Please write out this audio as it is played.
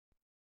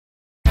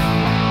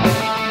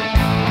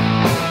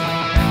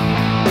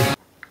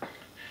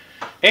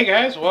Hey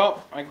guys,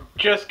 well, I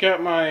just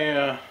got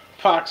my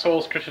Foxx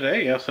holster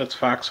today. Yes, that's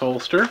Foxx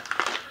holster.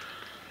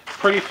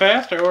 Pretty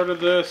fast. I ordered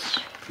this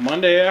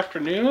Monday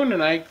afternoon,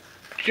 and I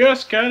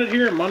just got it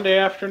here Monday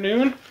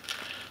afternoon,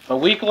 a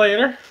week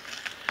later.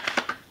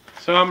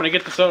 So I'm going to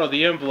get this out of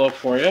the envelope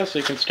for you so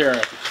you can stare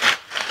at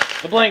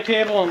the blank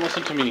table and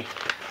listen to me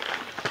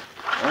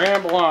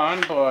ramble on,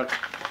 but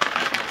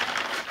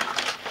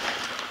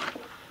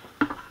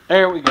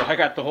there we go. I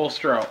got the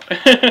holster out.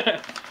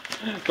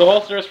 The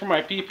holster is for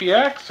my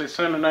PPX. They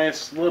sent a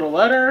nice little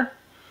letter.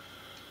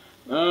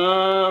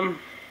 Letter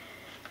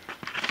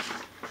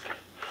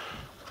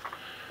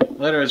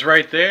is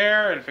right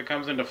there, and if it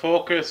comes into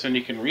focus and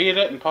you can read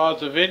it and pause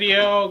the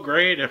video,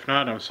 great. If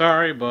not, I'm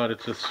sorry, but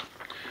it's just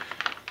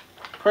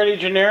pretty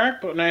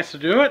generic, but nice to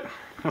do it.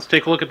 Let's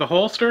take a look at the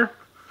holster.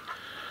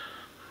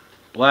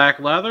 Black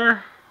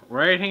leather,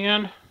 right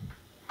hand,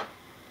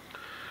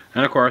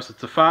 and of course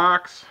it's a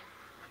Foxx.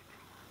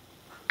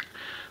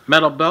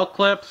 Metal belt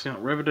clips,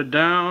 riveted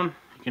down.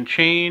 You can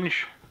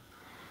change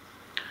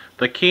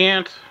the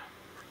cant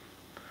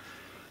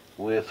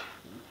with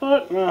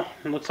what? Well,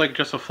 it looks like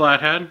just a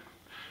flathead.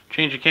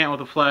 Change the cant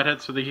with a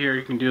flathead, so here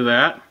you can do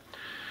that.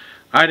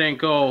 I didn't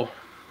go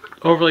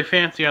overly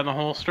fancy on the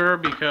holster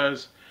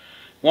because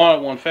I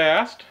wanted one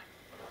fast.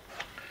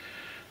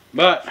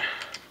 But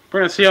we're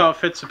going to see how it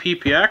fits the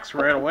PPX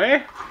right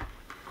away.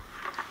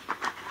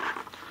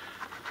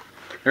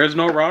 There's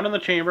no round in the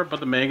chamber, but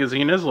the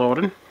magazine is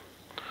loaded.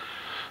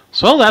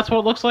 So that's what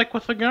it looks like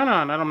with the gun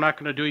on. I'm not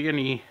going to do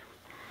any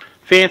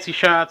fancy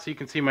shots so you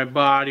can see my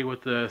body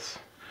with this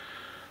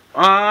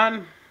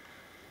on.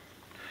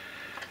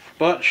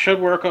 But should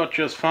work out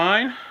just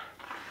fine.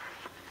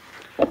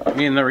 I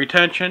mean, the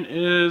retention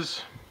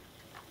is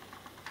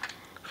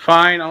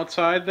fine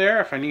outside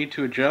there. If I need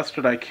to adjust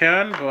it, I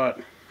can,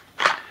 but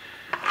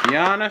to be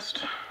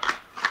honest,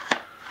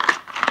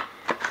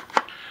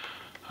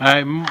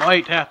 I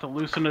might have to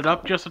loosen it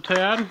up just a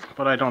tad,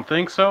 but I don't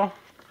think so.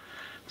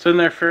 It's in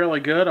there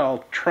fairly good.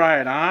 I'll try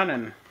it on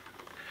and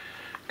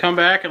come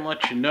back and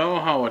let you know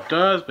how it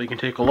does, but you can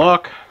take a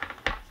look.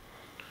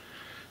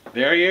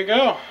 There you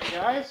go,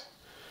 guys.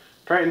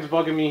 Triton's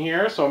bugging me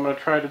here, so I'm going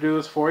to try to do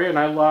this for you, and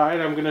I lied.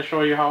 I'm going to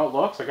show you how it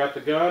looks. I got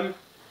the gun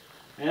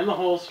and the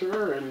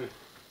holster, and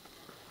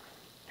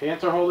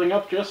pants are holding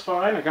up just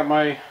fine. I got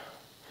my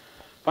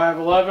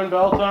 511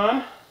 belt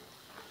on,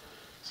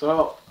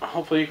 so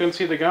hopefully you can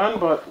see the gun,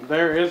 but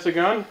there is the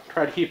gun.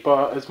 Try to keep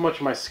as much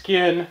of my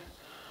skin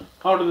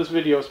out of this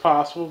video as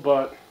possible,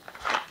 but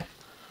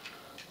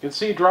you can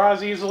see it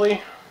draws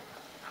easily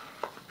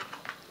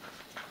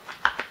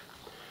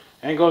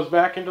and goes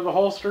back into the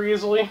holster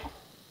easily.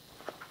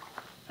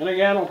 And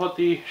again, we'll put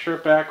the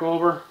shirt back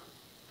over.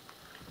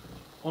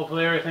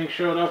 Hopefully everything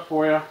showed up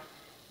for you.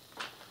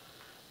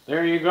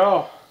 There you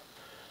go.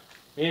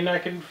 And I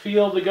can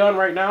feel the gun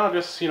right now,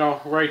 just,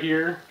 right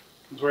here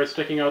is where it's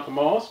sticking out the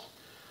most.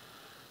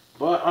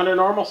 But under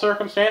normal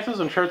circumstances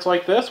and shirts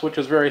like this, which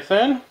is very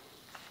thin,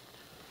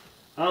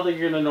 I don't think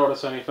you're going to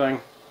notice anything.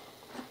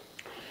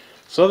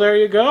 So there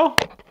you go.